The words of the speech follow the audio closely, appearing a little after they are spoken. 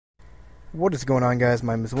What is going on, guys?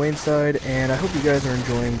 My name is Wayneside, and I hope you guys are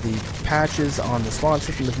enjoying the patches on the spawn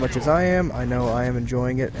system as much as I am. I know I am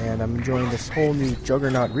enjoying it, and I'm enjoying this whole new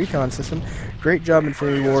Juggernaut recon system. Great job,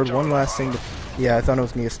 Infinity Ward. One last thing to... Yeah, I thought I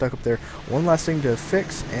was going to get stuck up there. One last thing to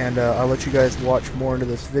fix, and I'll let you guys watch more into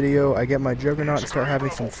this video. I get my Juggernaut and start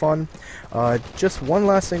having some fun. Just one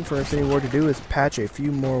last thing for Infinity Ward to do is patch a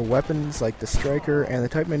few more weapons, like the Striker and the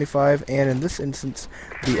Type 95, and in this instance,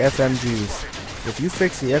 the FMGs. If you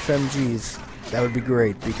fix the FMGs, that would be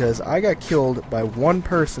great, because I got killed by one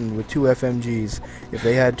person with 2 FMGs. If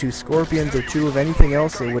they had 2 Scorpions or 2 of anything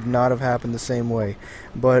else, it would not have happened the same way.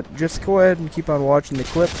 But just go ahead and keep on watching the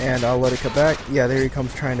clip, and I'll let it come back. Yeah, there he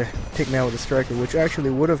comes trying to take me out with the Striker, which actually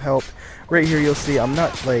would have helped. Right here you'll see I'm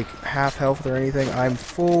not like half health or anything. I'm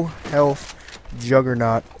full health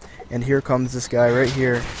Juggernaut. And here comes this guy right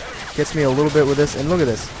here. Gets me a little bit with this, and look at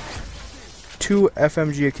this. 2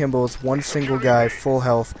 FMG Akimbos, one single guy, full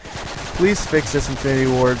health. Please fix this, Infinity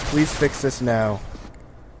Ward. Please fix this now.